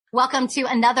Welcome to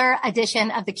another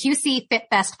edition of the QC Fit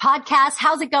Fest podcast.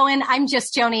 How's it going? I'm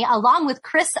just Joni along with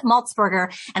Chris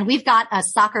Maltzberger, and we've got a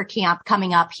soccer camp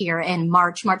coming up here in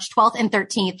March 12th and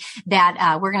 13th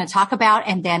that we're going to talk about,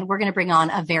 and then we're going to bring on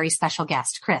a very special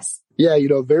guest, Chris. Yeah,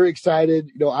 very excited.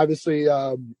 Obviously,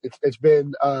 it's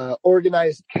been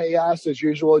organized chaos as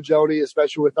usual, Joni,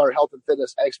 especially with our Health and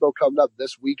Fitness Expo coming up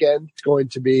this weekend. It's going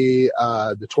to be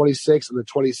the 26th and the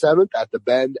 27th at the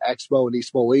Bend Expo in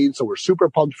East Moline. So we're super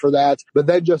pumped for that. But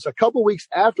then just a couple weeks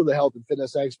after the Health and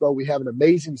Fitness Expo, we have an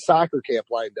amazing soccer camp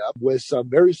lined up with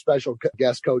some very special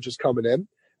guest coaches coming in.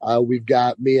 We've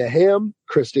got Mia Hamm,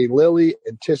 Christine Lilly,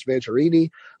 and Tish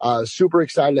Venturini. Super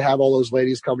excited to have all those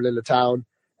ladies coming into town.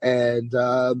 And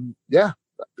I'm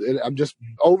just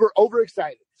over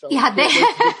excited. So yeah,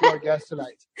 our guest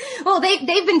tonight. Well, they've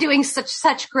been doing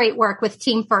such great work with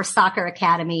Team First Soccer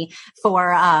Academy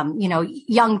for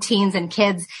young teens and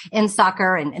kids in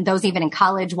soccer and those even in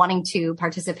college wanting to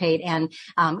participate and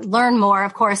learn more.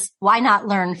 Of course, why not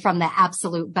learn from the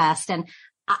absolute best? And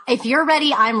if you're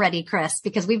ready, I'm ready, Chris,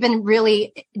 because we've been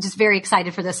really just very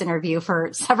excited for this interview for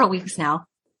several weeks now.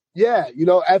 Yeah,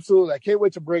 absolutely. I can't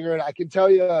wait to bring her in. I can tell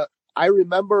you, I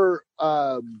remember,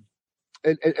 and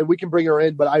we can bring her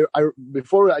in, but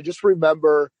I just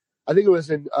remember, I think it was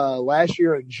in last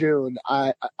year in June,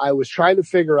 I was trying to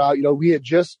figure out, we had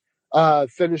just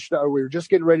finished, we were just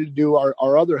getting ready to do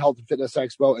our other Health and Fitness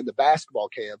Expo and the basketball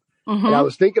camp. Mm-hmm. And I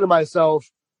was thinking to myself,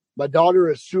 my daughter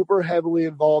is super heavily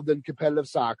involved in competitive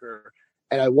soccer,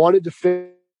 and I wanted to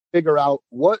figure out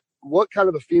what kind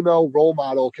of a female role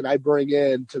model can I bring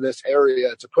in to this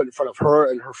area to put in front of her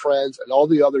and her friends and all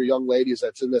the other young ladies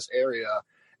that's in this area.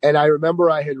 And I remember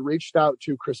I had reached out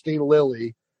to Christine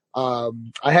Lilly. I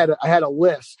had a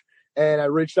list, and I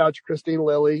reached out to Christine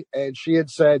Lilly, and she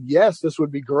had said, yes, this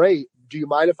would be great. Do you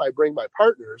mind if I bring my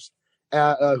partners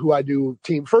who I do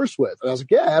Team First with? And I was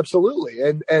like, yeah, absolutely.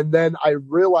 And then I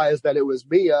realized that it was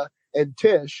Mia and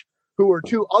Tish, who were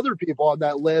two other people on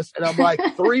that list. And I'm like,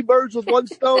 3 birds with 1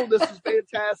 stone. This is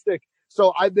fantastic.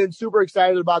 So I've been super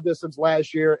excited about this since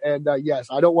last year. And yes,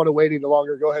 I don't want to wait any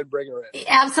longer. Go ahead and bring her in.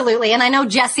 Absolutely. And I know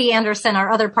Jesse Anderson,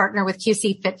 our other partner with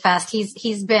QC Fit Fest,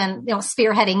 he's been,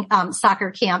 spearheading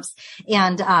soccer camps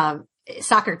and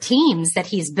soccer teams that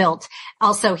he's built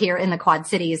also here in the Quad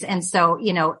Cities. And so,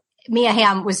 Mia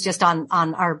Hamm was just on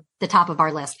the top of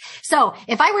our list. So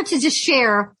if I were to just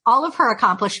share all of her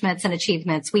accomplishments and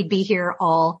achievements, we'd be here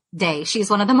all day. She's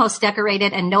one of the most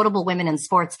decorated and notable women in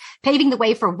sports, paving the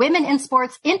way for women in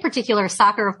sports, in particular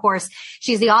soccer, of course.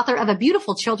 She's the author of a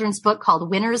beautiful children's book called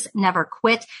Winners Never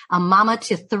Quit, a mama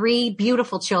to 3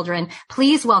 beautiful children.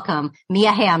 Please welcome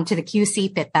Mia Hamm to the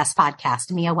QC Fit Fest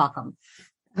podcast. Mia, welcome.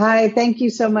 Hi, thank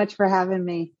you so much for having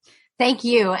me. Thank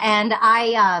you. And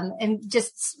I am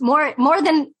just more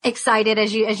than excited,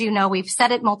 as you know, we've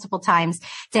said it multiple times,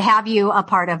 to have you a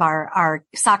part of our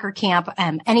soccer camp.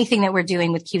 Anything that we're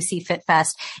doing with QC Fit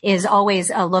Fest is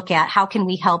always a look at how can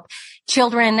we help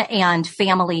children and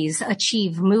families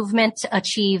achieve movement,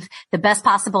 achieve the best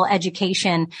possible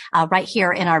education right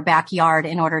here in our backyard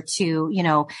in order to,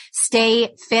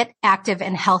 stay fit, active,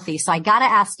 and healthy. So I got to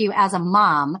ask you, as a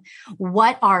mom,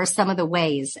 what are some of the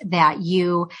ways that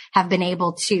you have been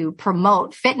able to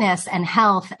promote fitness and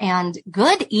health and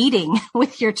good eating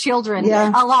with your children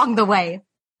along the way?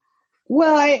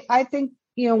 Well, I think,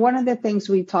 one of the things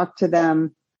we talk to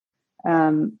them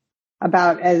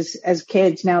about as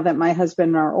kids, now that my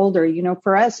husband are older,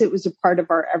 for us, it was a part of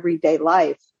our everyday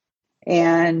life.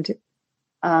 And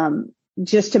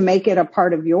just to make it a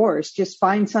part of yours, just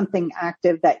find something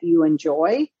active that you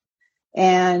enjoy.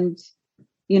 And,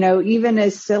 even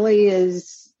as silly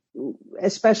as,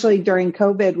 especially during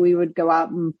COVID, we would go out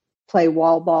and play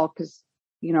wall ball because,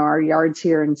 our yards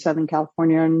here in Southern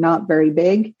California are not very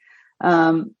big.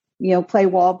 Play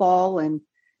wall ball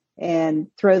and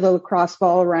throw the lacrosse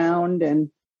ball around and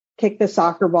kick the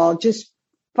soccer ball, just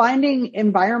finding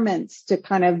environments to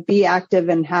kind of be active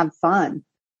and have fun.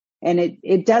 And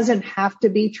it doesn't have to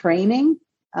be training.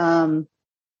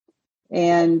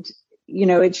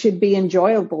 It should be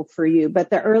enjoyable for you, but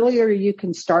the earlier you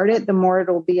can start it, the more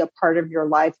it'll be a part of your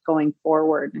life going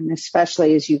forward. And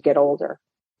especially as you get older.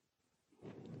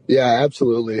 Yeah,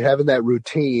 absolutely. Having that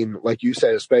routine, like you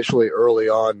said, especially early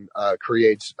on,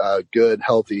 creates good,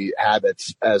 healthy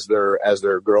habits as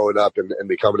they're growing up and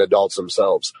becoming adults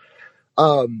themselves.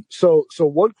 So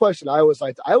one question I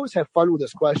always have fun with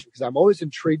this question because I'm always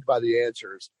intrigued by the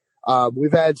answers.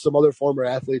 We've had some other former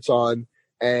athletes on,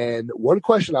 and one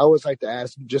question I always like to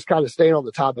ask, just kind of staying on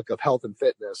the topic of health and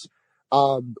fitness.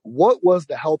 What was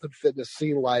the health and fitness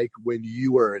scene like when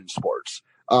you were in sports?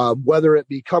 whether it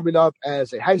be coming up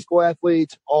as a high school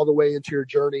athlete all the way into your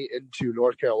journey into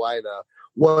North Carolina.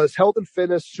 Was health and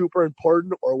fitness super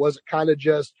important, or was it kind of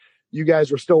just you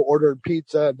guys were still ordering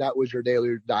pizza and that was your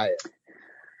daily diet?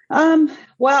 Well,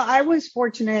 I was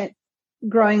fortunate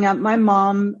growing up. My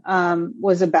mom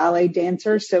was a ballet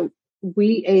dancer, so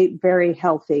we ate very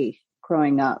healthy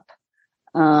growing up.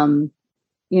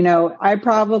 I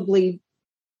probably,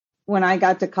 when I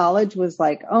got to college, was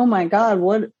like, oh my God,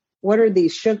 what are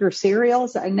these sugar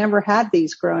cereals? I never had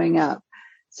these growing up.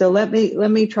 So let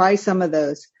me try some of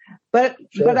those. But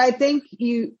I think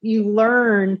you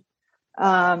learn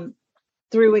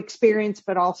through experience,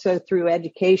 but also through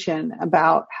education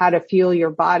about how to fuel your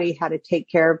body, how to take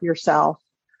care of yourself.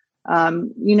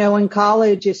 In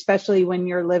college, especially when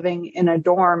you're living in a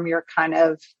dorm, you're kind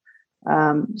of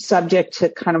subject to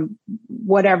kind of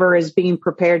whatever is being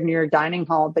prepared in your dining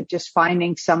hall, but just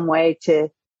finding some way to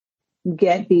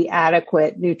get the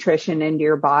adequate nutrition into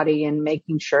your body and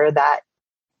making sure that,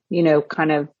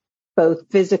 kind of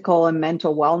both physical and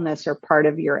mental wellness are part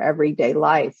of your everyday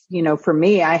life. For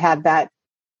me, I had that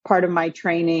part of my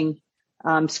training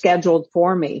scheduled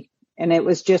for me. And it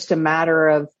was just a matter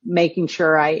of making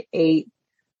sure I ate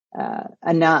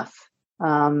enough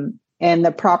and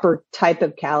the proper type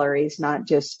of calories, not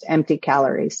just empty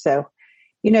calories. So,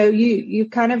 you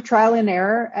kind of trial and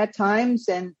error at times.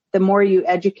 And the more you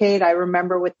educate, I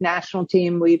remember with national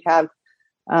team, we'd have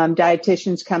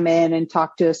dietitians come in and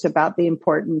talk to us about the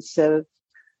importance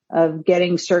of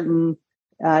getting certain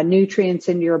nutrients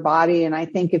into your body. And I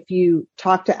think if you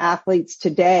talk to athletes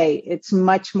today, it's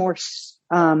much more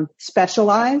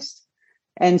specialized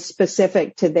and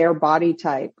specific to their body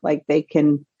type. Like they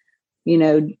can,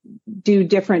 do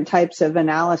different types of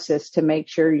analysis to make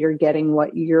sure you're getting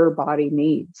what your body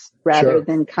needs rather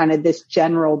than kind of this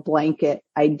general blanket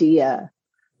idea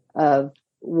of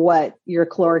what your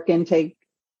caloric intake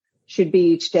should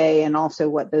be each day. And also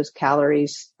what those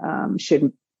calories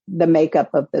the makeup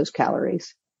of those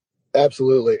calories.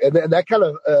 Absolutely. And that kind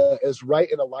of is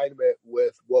right in alignment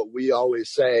with what we always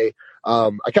say.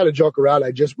 I kind of joke around.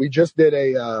 We just did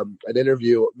an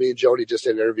interview. Me and Joni just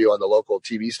did an interview on the local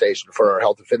TV station for our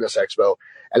Health and Fitness Expo.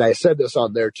 And I said this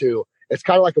on there too. It's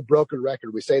kind of like a broken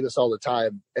record. We say this all the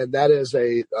time. And that is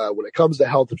when it comes to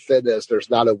health and fitness, there's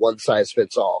not a one size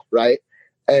fits all. Right.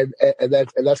 And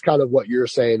that's kind of what you're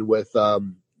saying with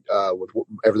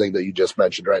everything that you just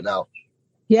mentioned right now.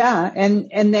 Yeah.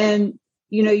 And then,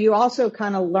 you also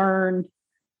kind of learn,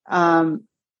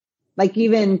 like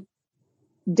even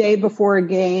day before a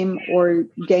game or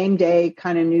game day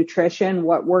kind of nutrition,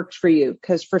 what works for you.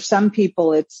 Cause for some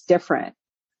people it's different.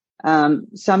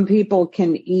 Some people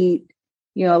can eat,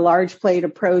 a large plate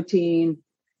of protein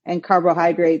and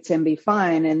carbohydrates and be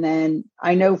fine. And then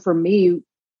I know for me,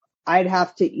 I'd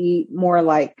have to eat more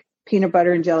like peanut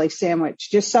butter and jelly sandwich,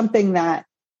 just something that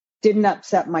didn't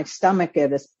upset my stomach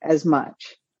as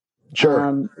much.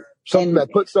 Sure. Something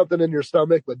that put something in your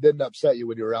stomach, but didn't upset you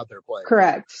when you were out there playing.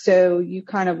 Correct. So you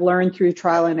kind of learn through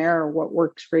trial and error what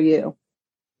works for you.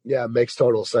 Yeah, it makes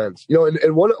total sense.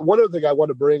 And one other thing I want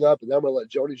to bring up, and then I'm going to let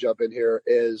Joni jump in here,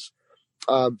 is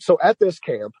so at this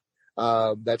camp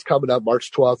that's coming up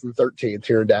March 12th and 13th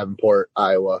here in Davenport,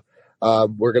 Iowa,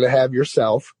 we're going to have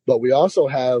yourself, but we also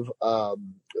have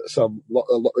some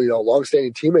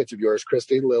longstanding teammates of yours,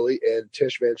 Christine Lilly and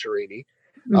Tish Vancherini.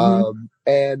 Mm-hmm.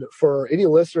 And for any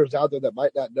listeners out there that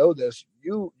might not know this,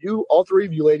 you all three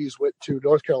of you ladies went to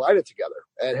North Carolina together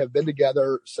and have been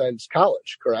together since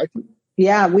college, correct?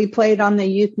 Yeah, we played on the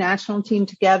youth national team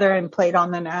together and played on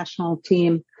the national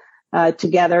team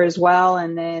together as well.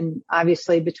 And then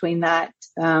obviously between that,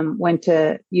 went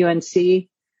to UNC.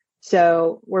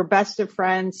 So we're best of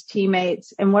friends,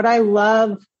 teammates. And what I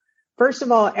love, first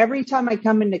of all, every time I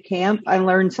come into camp, I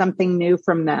learn something new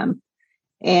from them.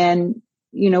 And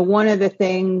one of the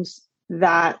things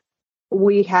that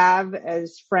we have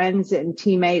as friends and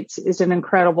teammates is an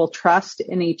incredible trust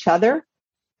in each other.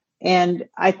 And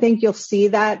I think you'll see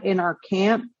that in our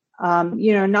camp.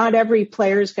 Not every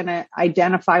player is going to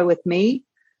identify with me,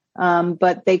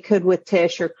 but they could with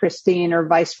Tish or Christine or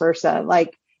vice versa.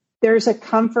 Like there's a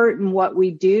comfort in what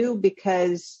we do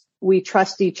because we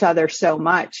trust each other so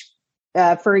much.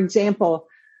 For example,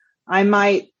 I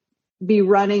might be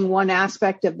running one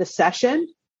aspect of the session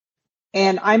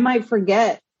and I might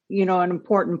forget, an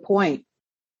important point.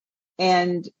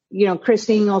 And,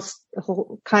 Christine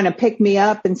will kind of pick me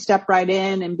up and step right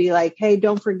in and be like, hey,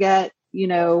 don't forget,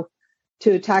 to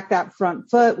attack that front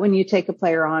foot when you take a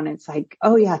player on. It's like,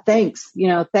 oh yeah, thanks.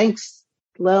 Thanks,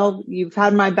 Lil, you've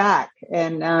had my back.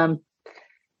 And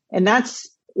that's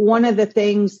one of the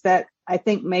things that I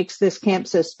think makes this camp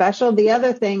so special. The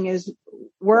other thing is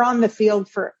we're on the field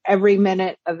for every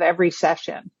minute of every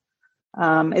session.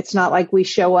 It's not like we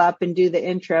show up and do the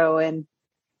intro and,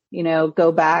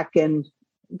 go back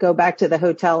to the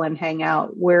hotel and hang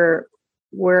out. We're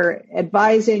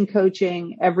advising,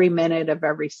 coaching every minute of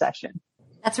every session.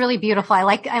 That's really beautiful. I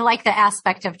like the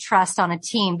aspect of trust on a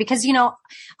team because,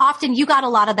 often you got a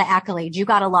lot of the accolades. You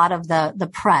got a lot of the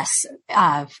press,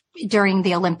 during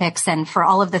the Olympics and for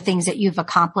all of the things that you've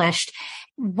accomplished.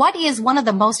 What is one of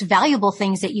the most valuable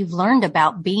things that you've learned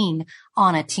about being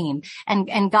on a team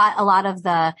and got a lot of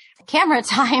the camera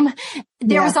time?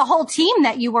 There was a whole team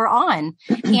that you were on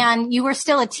and you were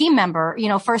still a team member,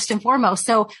 first and foremost.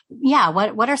 So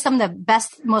what are some of the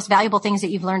best, most valuable things that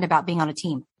you've learned about being on a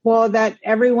team? Well, that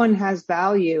everyone has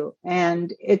value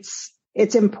and it's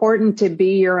important to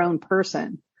be your own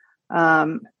person.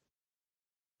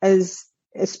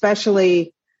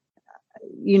 Especially,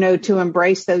 to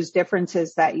embrace those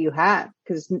differences that you have.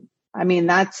 Cause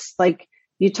that's like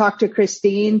you talk to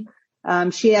Christine,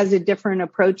 she has a different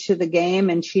approach to the game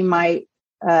and she might,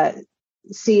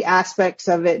 see aspects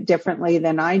of it differently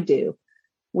than I do.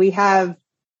 We have,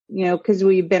 cause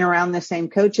we've been around the same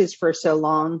coaches for so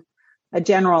long, a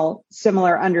general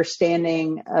similar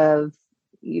understanding of,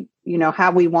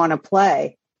 how we want to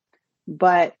play.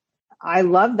 But I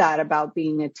love that about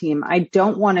being a team. I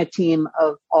don't want a team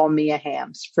of all Mia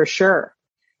Hamms for sure.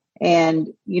 And,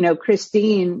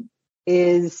 Christine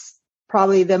is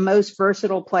probably the most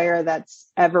versatile player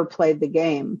that's ever played the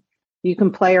game. You can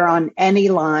play her on any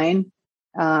line.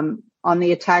 On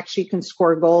the attack, she can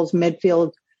score goals.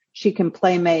 Midfield, she can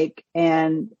play make.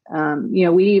 And,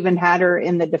 we even had her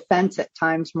in the defense at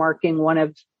times, marking one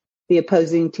of the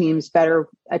opposing team's better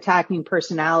attacking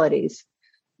personalities.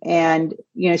 And,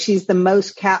 she's the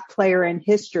most capped player in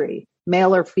history,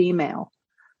 male or female,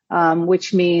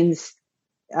 which means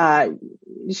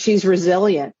she's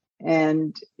resilient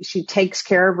and she takes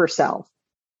care of herself.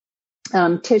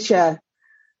 Tisha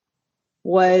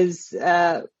was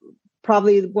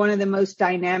probably one of the most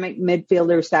dynamic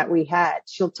midfielders that we had.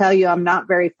 She'll tell you I'm not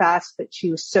very fast, but she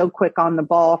was so quick on the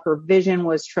ball. Her vision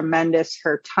was tremendous.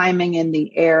 Her timing in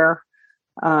the air,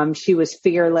 she was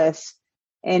fearless.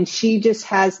 And she just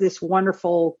has this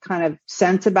wonderful kind of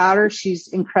sense about her. She's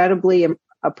incredibly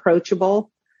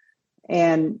approachable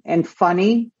and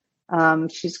funny.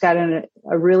 She's got a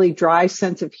really dry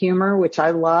sense of humor, which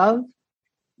I love.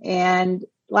 And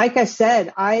like I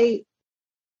said, I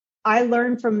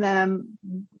learned from them,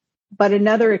 but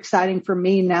another exciting for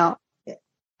me now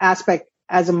aspect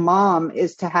as a mom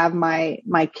is to have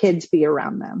my kids be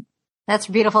around them. That's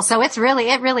beautiful. So it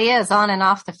really is on and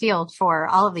off the field for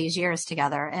all of these years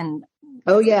together. And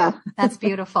oh yeah, that's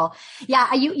beautiful.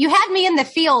 Yeah. You had me in the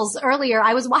feels earlier.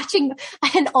 I was watching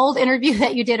an old interview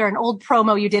that you did or an old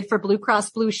promo you did for Blue Cross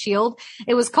Blue Shield.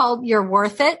 It was called You're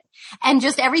Worth It. And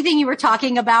just everything you were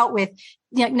talking about with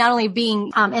not only being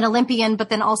an Olympian, but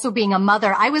then also being a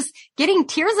mother. I was getting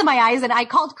tears in my eyes and I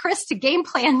called Chris to game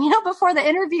plan, before the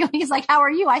interview. He's like, how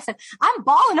are you? I said, I'm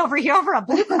balling over here over a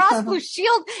Blue Cross Blue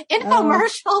Shield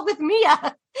infomercial with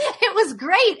Mia. It was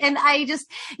great. And I just,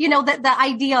 the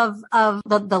idea of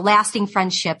the lasting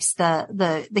friendships,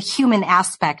 the human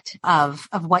aspect of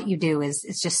what you do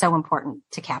is just so important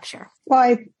to capture.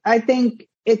 Well, I think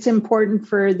it's important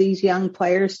for these young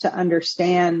players to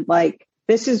understand, like,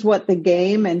 this is what the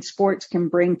game and sports can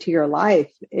bring to your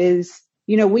life is,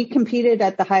 we competed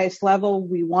at the highest level.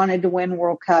 We wanted to win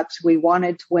World Cups. We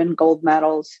wanted to win gold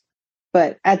medals.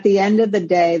 But at the end of the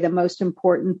day, the most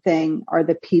important thing are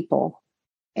the people.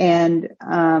 And,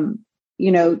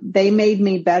 they made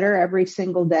me better every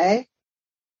single day.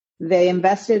 They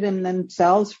invested in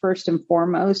themselves first and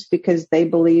foremost because they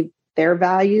believed their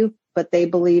value, but they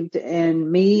believed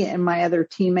in me and my other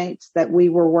teammates that we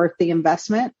were worth the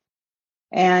investment.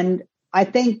 And I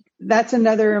think that's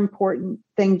another important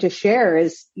thing to share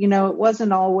is, it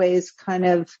wasn't always kind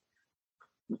of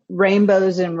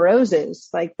rainbows and roses.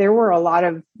 Like there were a lot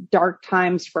of dark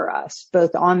times for us,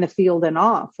 both on the field and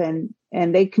off. And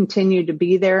they continued to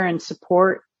be there and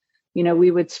support, we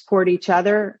would support each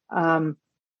other. And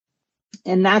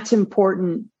that's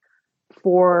important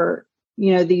for,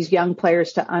 these young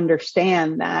players to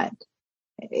understand that,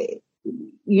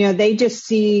 they just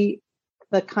see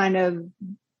the kind of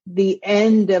the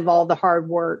end of all the hard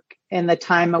work and the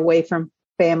time away from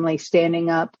family standing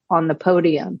up on the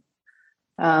podium.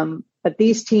 But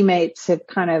these teammates have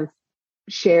kind of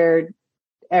shared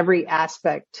every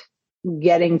aspect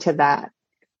getting to that.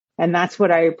 And that's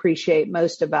what I appreciate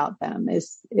most about them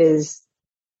is,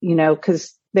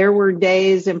 cause there were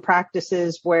days and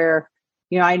practices where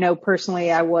I know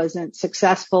personally I wasn't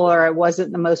successful or I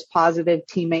wasn't the most positive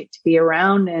teammate to be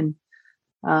around. And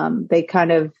they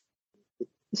kind of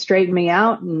straightened me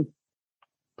out and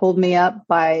pulled me up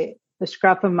by the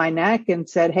scruff of my neck and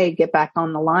said, hey, get back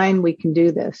on the line. We can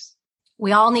do this.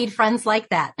 We all need friends like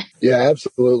that. Yeah,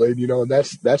 absolutely. And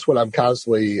that's what I'm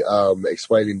constantly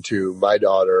explaining to my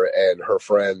daughter and her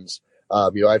friends.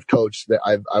 I've coached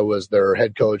I was their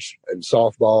head coach in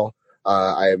softball.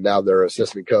 I am now their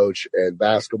assistant coach in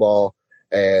basketball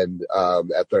and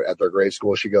at their grade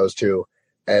school she goes to.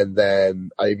 And then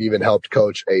I've even helped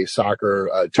coach a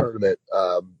soccer tournament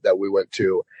that we went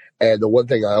to. And the one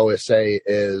thing I always say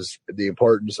is the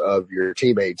importance of your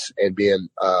teammates and being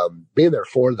there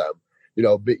for them.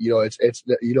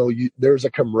 There's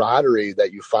a camaraderie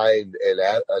that you find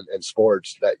in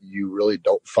sports that you really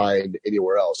don't find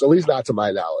anywhere else, at least not to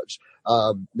my knowledge.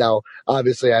 Now,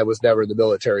 obviously, I was never in the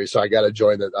military, so I got to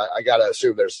join it. I got to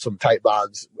assume there's some tight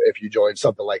bonds if you join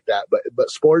something like that. But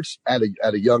sports at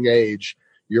a young age,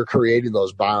 you're creating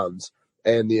those bonds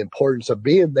and the importance of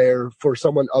being there for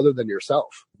someone other than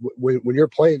yourself. When you're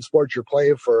playing sports, you're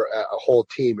playing for a whole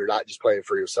team. You're not just playing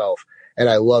for yourself. And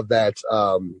I love that.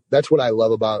 That's what I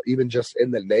love about even just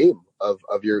in the name of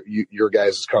your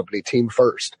guys' company, Team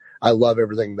First. I love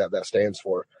everything that stands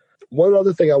for. One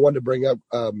other thing I wanted to bring up,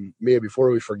 Mia,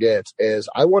 before we forget, is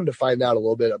I wanted to find out a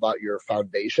little bit about your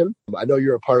foundation. I know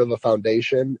you're a part of a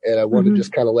foundation, and I want to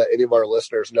just kind of let any of our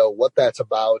listeners know what that's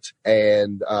about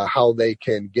and how they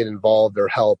can get involved or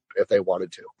help if they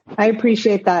wanted to. I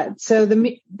appreciate that. So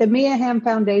the Mia Hamm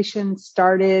Foundation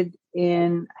started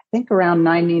in, I think, around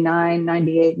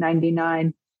 98,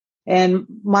 99. And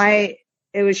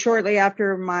it was shortly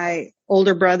after my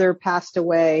older brother passed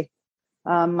away.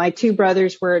 My two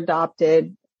brothers were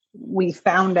adopted. We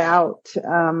found out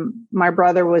my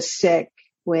brother was sick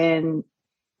when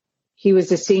he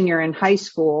was a senior in high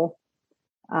school.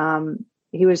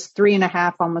 He was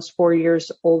 3.5, almost 4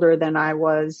 years older than I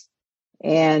was.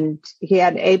 And he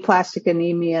had aplastic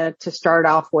anemia to start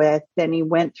off with. Then he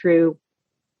went through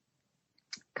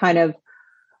kind of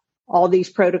all these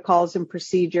protocols and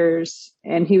procedures,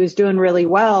 and he was doing really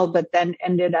well, but then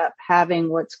ended up having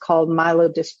what's called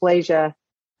myelodysplasia,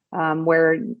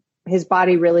 where his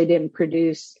body really didn't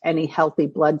produce any healthy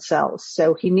blood cells.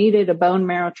 So he needed a bone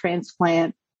marrow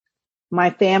transplant.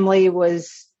 My family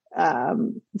was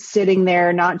sitting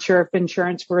there, not sure if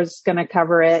insurance was going to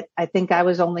cover it. I think I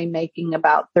was only making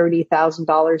about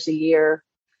 $30,000 a year.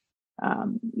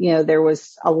 There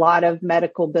was a lot of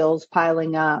medical bills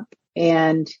piling up,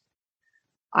 and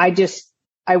I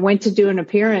went to do an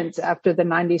appearance after the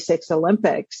 96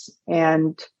 Olympics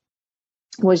and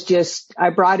I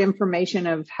brought information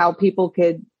of how people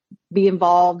could be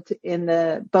involved in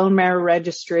the bone marrow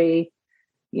registry.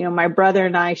 My brother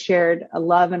and I shared a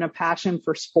love and a passion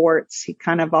for sports. He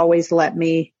kind of always let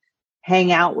me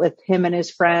hang out with him and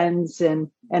his friends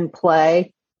and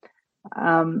play.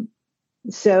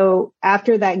 So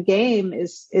after that game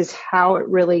is how it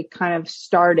really kind of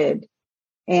started.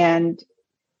 And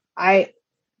I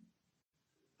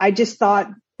just thought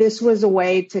this was a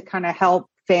way to kind of help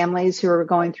families who are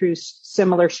going through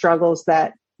similar struggles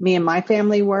that me and my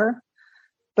family were,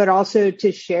 but also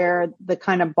to share the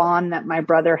kind of bond that my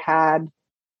brother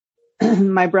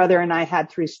and I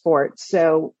had through sports.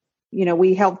 So,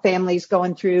 we help families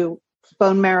going through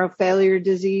bone marrow failure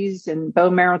disease and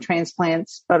bone marrow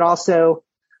transplants, but also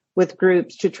with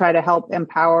groups to try to help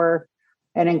empower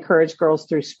and encourage girls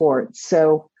through sports.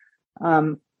 So,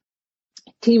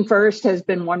 Team First has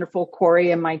been wonderful.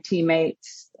 Corey and my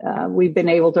teammates, we've been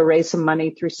able to raise some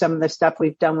money through some of the stuff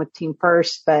we've done with Team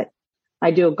First, but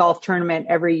I do a golf tournament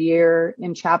every year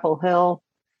in Chapel Hill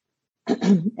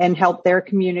and help their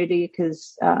community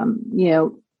because,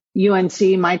 UNC,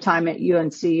 my time at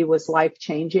UNC was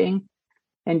life-changing,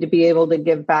 and to be able to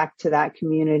give back to that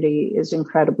community is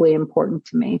incredibly important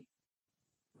to me.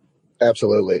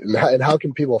 Absolutely. And how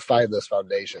can people find this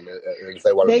foundation if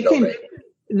they want to donate?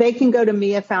 They can go to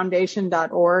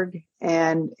miafoundation.org,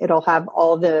 and it'll have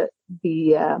all the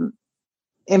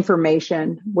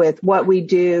information with what we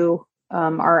do,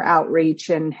 our outreach,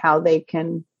 and how they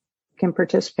can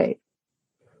participate.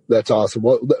 That's awesome.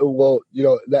 Well,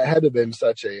 that had to have been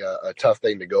such a tough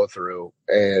thing to go through.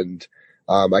 And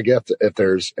I guess if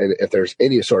there's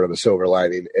any sort of a silver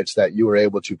lining, it's that you were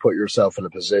able to put yourself in a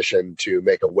position to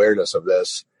make awareness of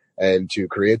this and to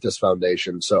create this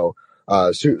foundation. So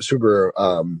super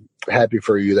happy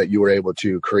for you that you were able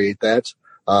to create that.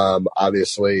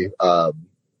 Obviously,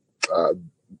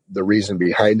 the reason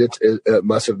behind it, it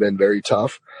must have been very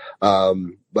tough.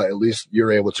 But at least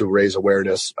you're able to raise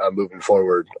awareness moving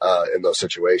forward in those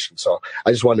situations. So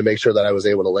I just wanted to make sure that I was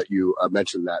able to let you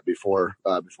mention that before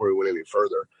we went any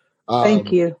further.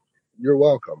 Thank you. You're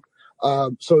welcome.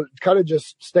 So kind of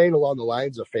just staying along the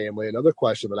lines of family, another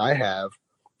question that I have,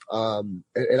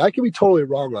 and I can be totally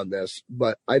wrong on this,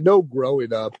 but I know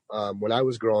growing up, when I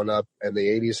was growing up in the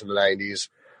 80s and the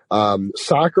 90s,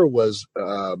 soccer was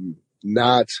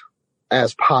not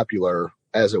as popular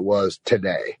as it was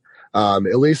today.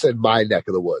 At least in my neck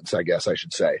of the woods, I guess I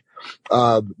should say.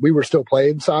 We were still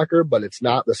playing soccer, but it's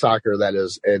not the soccer that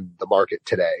is in the market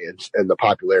today and the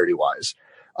popularity wise.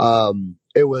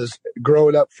 It was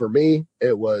growing up for me,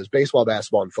 it was baseball,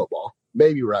 basketball, and football,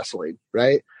 maybe wrestling,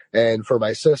 right? And for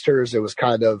my sisters, it was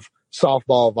kind of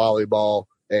softball, volleyball,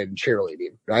 and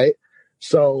cheerleading, right?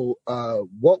 So,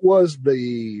 what was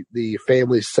the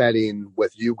family setting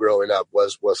with you growing up?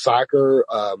 Was soccer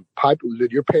popular?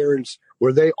 Did your parents,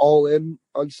 were they all in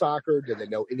on soccer? Did they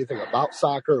know anything about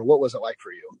soccer? What was it like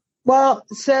for you? Well,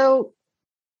 so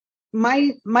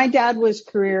my dad was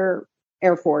career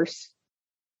Air Force.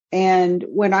 And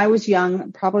when I was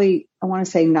young, probably, I want to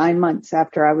say 9 months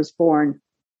after I was born,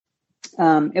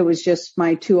 it was just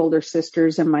my two older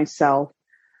sisters and myself.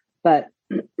 But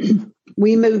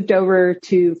we moved over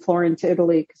to Florence,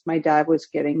 Italy, because my dad was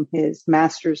getting his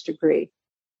master's degree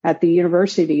at the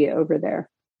university over there.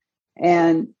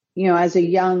 And, as a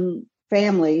young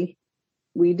family,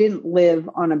 we didn't live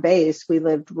on a base. We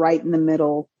lived right in the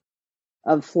middle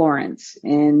of Florence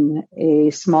in a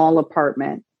small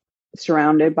apartment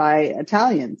surrounded by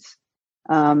Italians.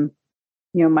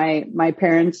 My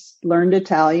parents learned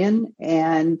Italian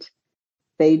and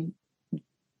they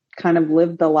kind of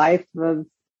lived the life of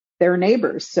their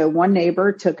neighbors. So one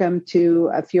neighbor took them to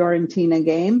a Fiorentina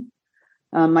game.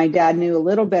 My dad knew a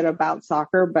little bit about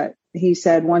soccer, but he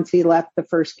said once he left the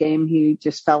first game, he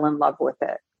just fell in love with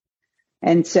it.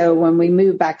 And so when we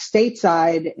moved back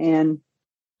stateside and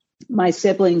my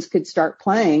siblings could start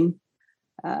playing,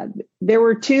 there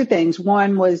were two things.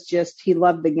 One was just he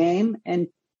loved the game.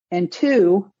 And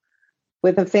two,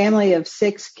 with a family of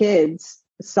 6 kids,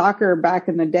 soccer back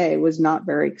in the day was not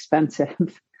very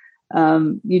expensive.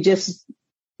 You just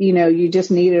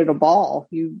needed a ball.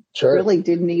 You really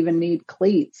didn't even need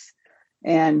cleats.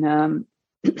 And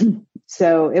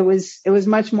so it was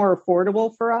much more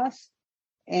affordable for us.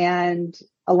 And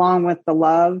along with the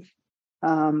love.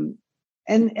 And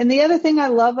the other thing I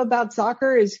love about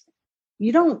soccer is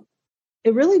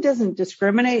it really doesn't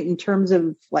discriminate in terms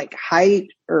of like height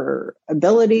or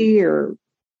ability or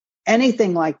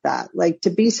anything like that. Like to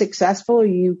be successful,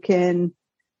 you can,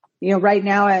 right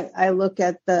now I look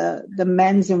at the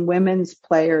men's and women's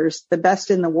players, the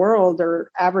best in the world are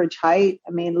average height.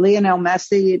 I mean, Lionel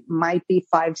Messi might be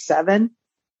 5'7",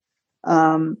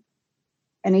 and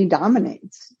he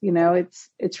dominates.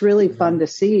 It's really fun to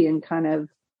see and kind of.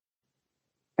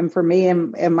 And for me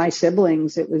and my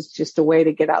siblings, it was just a way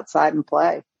to get outside and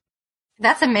play.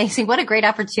 That's amazing. What a great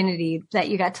opportunity that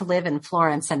you got to live in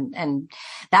Florence. And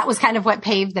that was kind of what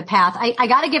paved the path. I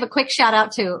got to give a quick shout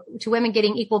out to women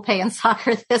getting equal pay in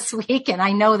soccer this week. And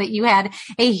I know that you had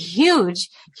a huge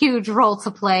role to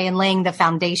play in laying the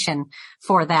foundation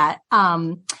for that.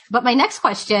 But my next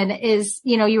question is,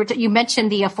 you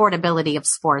mentioned the affordability of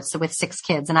sports with 6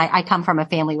 kids. And I come from a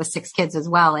family with 6 kids as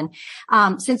well. And,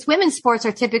 since women's sports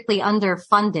are typically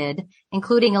underfunded,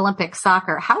 including Olympic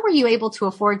soccer, how were you able to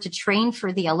afford to train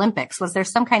for the Olympics? Was there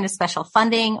some kind of special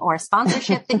funding or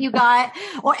sponsorship that you got?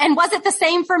 And was it the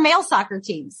same for male soccer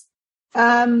teams?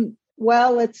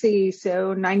 Well, let's see.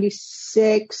 So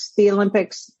 96, the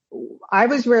Olympics, I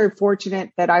was very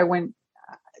fortunate that I went,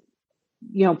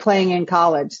 playing in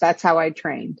college. That's how I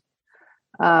trained.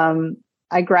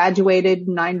 I graduated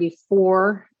in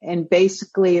 94 and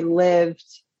basically lived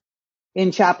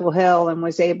in Chapel Hill and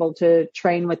was able to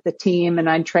train with the team, and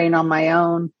I'd train on my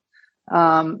own.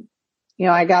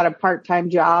 I got a part-time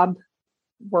job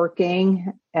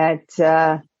working at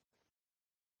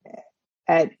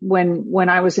when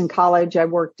I was in college, I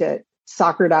worked at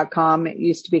soccer.com. It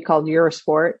used to be called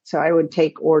Eurosport. So I would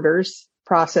take orders,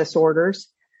 process orders.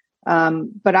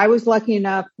 But I was lucky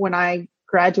enough when I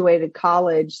graduated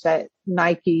college that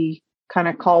Nike kind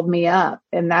of called me up,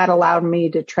 and that allowed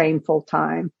me to train full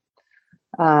time.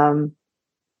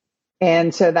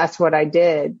 And so that's what I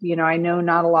did. I know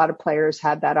not a lot of players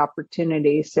had that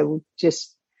opportunity. So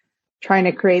just trying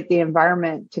to create the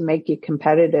environment to make you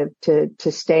competitive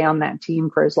to stay on that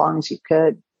team for as long as you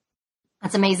could.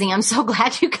 That's amazing. I'm so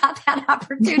glad you got that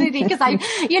opportunity because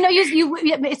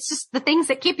it's just the things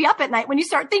that keep you up at night when you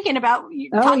start thinking about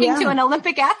talking to an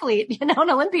Olympic athlete, an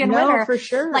Olympian winner. For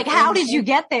sure. Like, how did you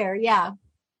get there? Yeah.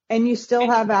 And you still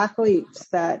have athletes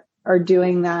that are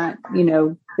doing that,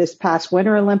 this past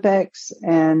Winter Olympics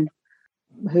and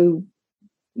who,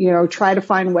 try to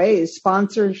find ways.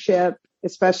 Sponsorship,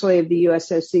 especially of the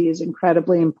USOC, is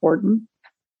incredibly important.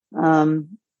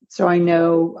 So I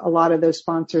know a lot of those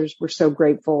sponsors were so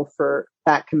grateful for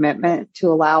that commitment to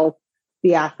allow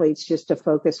the athletes just to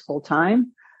focus full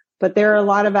time. But there are a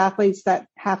lot of athletes that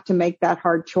have to make that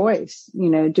hard choice.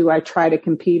 Do I try to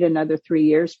compete another 3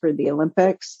 years for the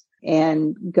Olympics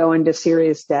and go into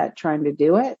serious debt trying to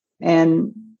do it?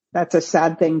 And that's a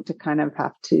sad thing to kind of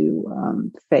have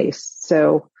to face.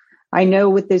 So I know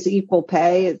with this equal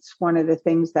pay, it's one of the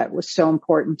things that was so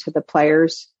important to the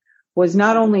players, was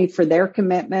not only for their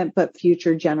commitment, but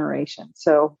future generations.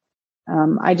 So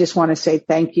I just want to say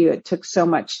thank you. It took so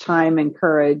much time and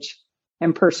courage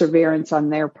and perseverance on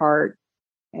their part,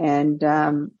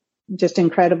 and just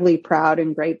incredibly proud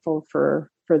and grateful for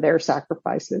their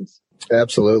sacrifices.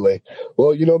 Absolutely.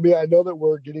 Well, Mia, I know that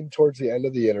we're getting towards the end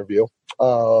of the interview.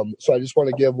 So I just want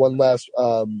to give one last,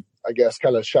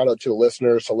 kind of shout out to the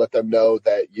listeners to let them know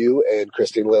that you and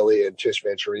Christine Lilly and Tish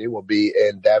Venturini will be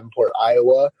in Davenport,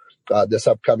 Iowa, this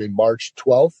upcoming March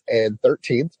 12th and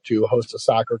 13th to host a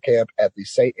soccer camp at the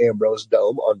St. Ambrose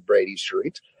Dome on Brady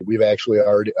Street. We've actually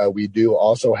we do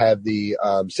also have the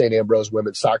St. Ambrose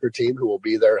women's soccer team who will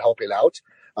be there helping out.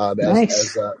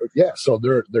 Nice. So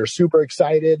they're super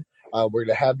excited. We're going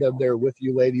to have them there with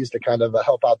you ladies to kind of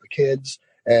help out the kids.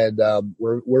 And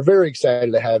we're very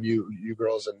excited to have you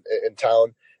girls in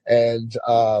town. And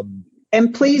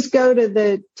please go to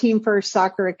the Team First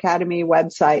Soccer Academy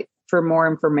website for more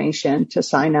information to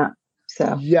sign up.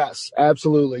 So yes,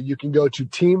 absolutely. You can go to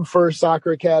Team First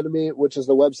Soccer Academy, which is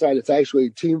the website. It's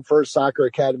actually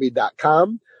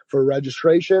teamfirstsocceracademy.com for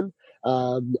registration.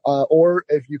 Or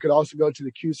if you could also go to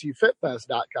the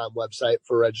QCFitFest.com website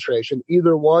for registration.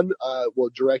 Either one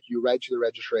will direct you right to the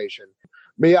registration.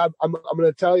 Mia, I'm going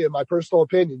to tell you my personal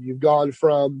opinion. You've gone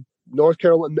from North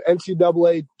Carolina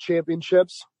NCAA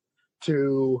championships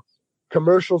to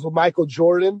commercials with Michael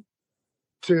Jordan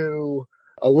to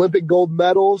Olympic gold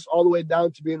medals, all the way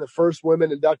down to being the first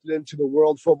women inducted into the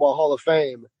World Football Hall of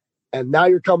Fame. And now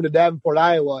you're coming to Davenport,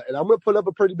 Iowa, and I'm going to put up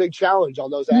a pretty big challenge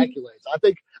on those accolades. I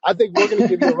think we're going to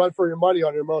give you a run for your money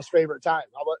on your most favorite time.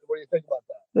 What do you think about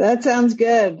that? That sounds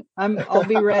good. I'll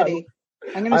be ready.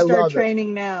 I'm going to start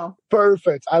training now.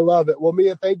 Perfect. I love it. Well,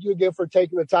 Mia, thank you again for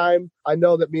taking the time. I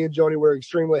know that me and Joni were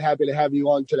extremely happy to have you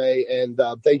on today, and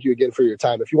thank you again for your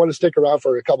time. If you want to stick around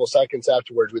for a couple seconds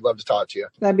afterwards, we'd love to talk to you.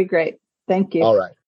 That'd be great. Thank you. All right.